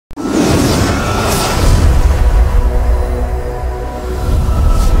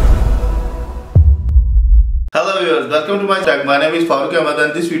welcome to my channel. My name is Farooq Ahmed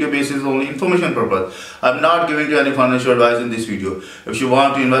and this video base is only information purpose. I am not giving you any financial advice in this video. If you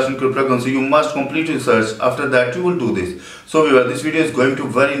want to invest in cryptocurrency, you must complete research. After that, you will do this. So this video is going to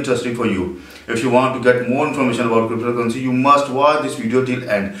be very interesting for you. If you want to get more information about cryptocurrency, you must watch this video till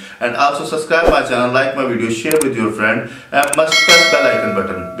end. And also subscribe my channel, like my video, share with your friend, and must press bell icon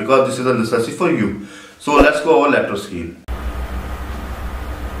button because this is a necessity for you. So let's go over laptop screen.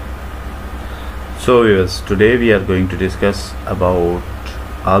 So viewers, today we are going to discuss about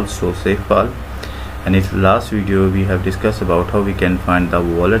also Safepal, and in the last video we have discussed about how we can find the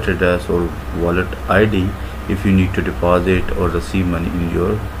wallet address or wallet ID if you need to deposit or receive money in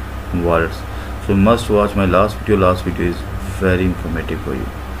your wallets. So must watch my last video. Last video is very informative for you.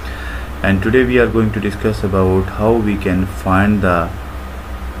 And today we are going to discuss about how we can find the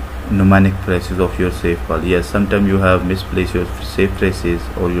mnemonic phrases of your Safepal. Yes, sometimes you have misplaced your safe phrases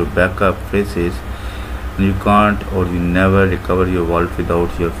or your backup phrases, and you can't or you never recover your wallet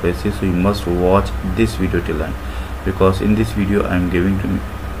without your phrases. So you must watch this video till end, because in this video I am giving to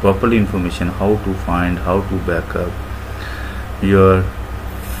properly information how to find, how to back up your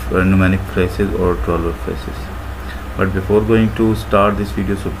mnemonic phrases or 12 phrases. But before going to start this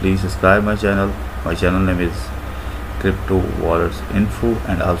video, so please subscribe my channel. My channel name is Crypto Wallets Info,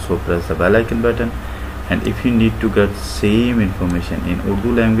 and also press the bell icon button. And if you need to get same information in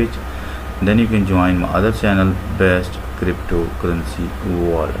Urdu language, then you can join my other channel, Best Cryptocurrency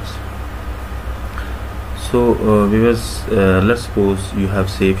Wallets. So viewers, let's suppose you have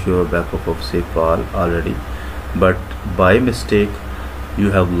saved your backup of Safepal already, but by mistake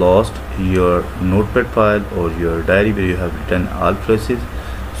you have lost your notepad file or your diary where you have written all phrases.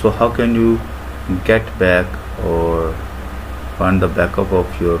 So how can you get back or find the backup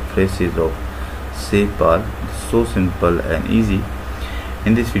of your phrases of Safepal? So simple and easy.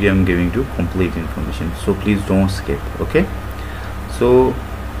 In this video I'm giving you complete information, so please don't skip. Okay, so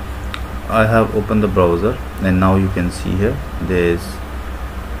I have opened the browser, and now you can see here there is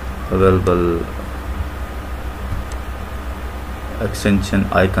available extension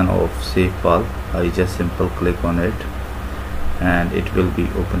icon of Safepal. I just simple click on it and it will be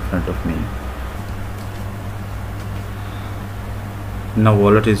open in front of me. Now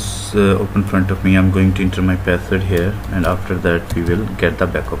wallet is open in front of me. I'm going to enter my password here, and after that we will get the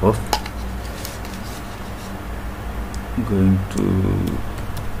backup of. Going to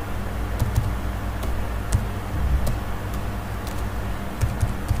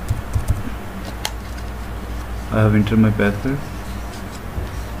I have entered my password.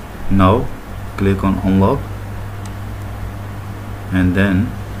 Now click on unlock, and then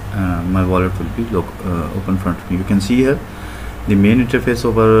my wallet will be open in front of me. You can see here the main interface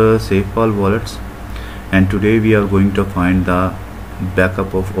of our Safepal wallets, and today we are going to find the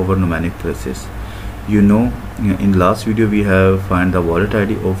backup of our mnemonic phrases. You know, in last video we have find the wallet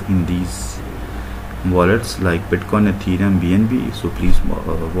ID of in these wallets like Bitcoin, Ethereum, BNB. So please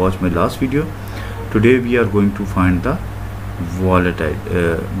watch my last video. Today we are going to find the wallet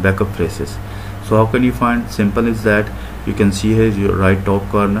ID, backup phrases. So how can you find? Simple is that you can see here your right top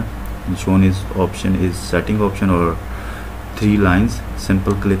corner shown is option is setting option or 3 lines.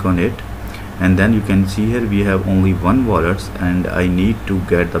 Simple click on it, and then you can see here we have only one wallets, and I need to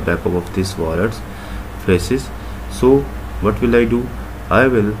get the backup of this wallets phrases. So what will I do? I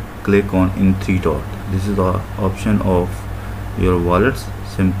will click on in 3 dot. This is the option of your wallets.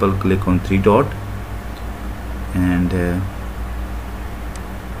 Simple click on 3 dot, and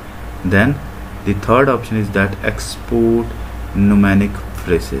then the third option is that export mnemonic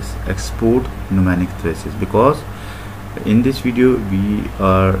phrases. Export mnemonic phrases, because in this video we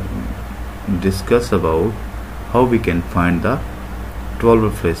are discuss about how we can find the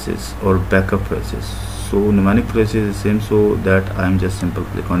 12 phrases or backup phrases. So mnemonic phrases is same, so that I am just simple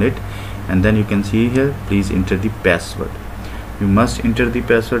click on it, and then you can see here please enter the password. You must enter the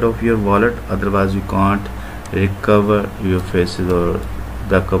password of your wallet, otherwise you can't recover your phrases or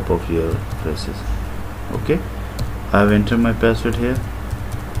backup of your phrases. Okay, I have entered my password here.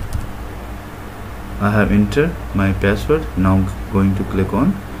 I have entered my password. Now I'm going to click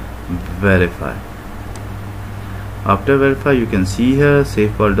on verify. After verify, you can see here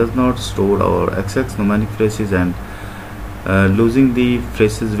Safepal does not store or access mnemonic phrases, and losing the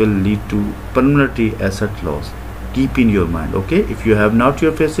phrases will lead to permanent asset loss. Keep in your mind. Okay, if you have not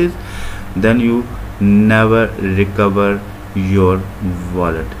your phrases, then you never recover your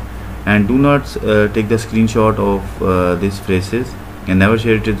wallet. And do not take the screenshot of these phrases and never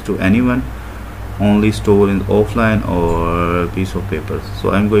share it to anyone. Only store in offline or piece of paper. So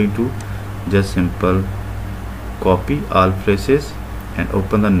I'm going to just simple copy all phrases and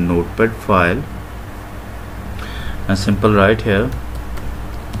open the notepad file, and simple right here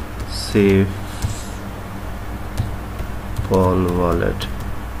Safepal Wallet.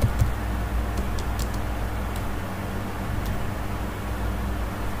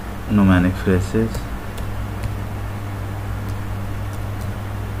 Mnemonic phrases.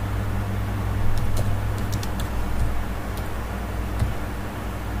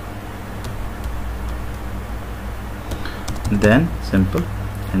 Then simple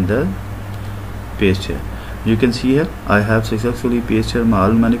and the paste here. You can see here I have successfully pasted my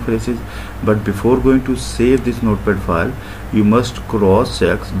all mnemonic phrases, but before going to save this notepad file you must cross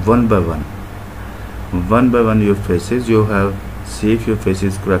check one by one your phrases. You have saved your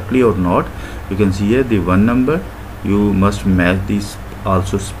phrases correctly or not. You can see here the one number, you must match this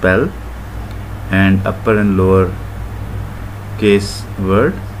also spell and upper and lower case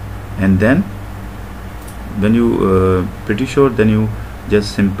word, and then when you pretty sure, then you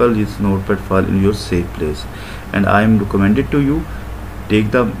just simple this notepad file in your safe place. And I am recommended to you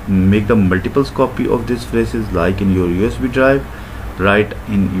make the multiples copy of these phrases, like in your USB drive, write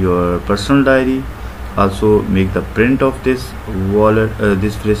in your personal diary, also make the print of this wallet,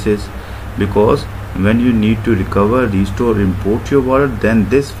 these phrases, because when you need to recover, restore, import your wallet, then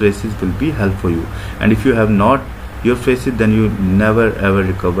these phrases will be helpful for you. And if you have not your phrases, then you never ever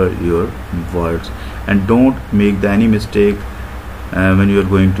recover your wallets. And don't make any mistake when you are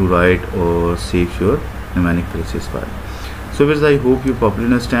going to write or save your mnemonic phrases file. So guys, I hope you properly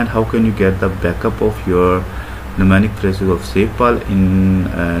understand how can you get the backup of your mnemonic phrases of Safepal. In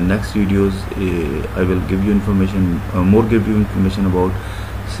next videos I will give you information, give you information about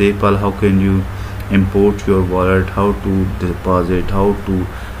Safepal, how can you import your wallet, how to deposit, how to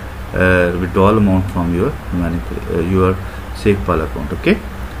withdraw amount from your your Safepal account. Okay,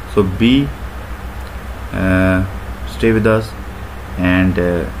 so stay with us and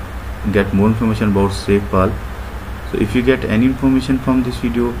get more information about Safepal. So if you get any information from this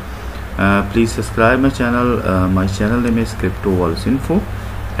video, please subscribe my channel. My channel name is Crypto Wallet Info,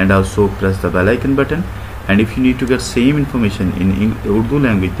 and also press the bell icon button. And if you need to get same information in Urdu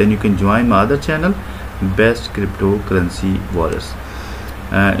language, then you can join my other channel, Best Cryptocurrency Wallets.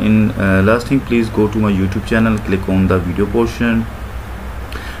 Last thing, please go to my YouTube channel, click on the video portion,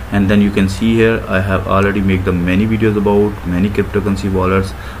 and then you can see here I have already made the many videos about many cryptocurrency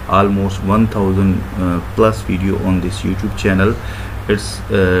wallets, almost 1000 plus video on this YouTube channel. It's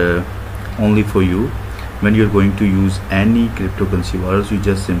only for you. When you're going to use any cryptocurrency wallets, you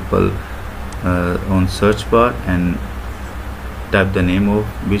just simple on search bar and type the name of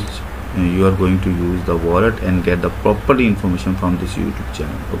which you are going to use the wallet and get the proper information from this YouTube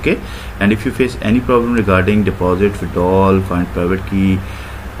channel. Okay, and if you face any problem regarding deposit, withdrawal, find private key,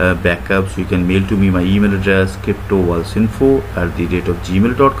 backups, you can mail to me. My email address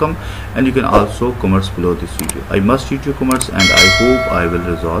cryptowalletsinfo@gmail.com, and you can also comments below this video. I must read your comments and I hope I will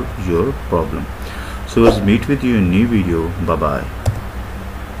resolve your problem. So let's meet with you in new video. Bye bye.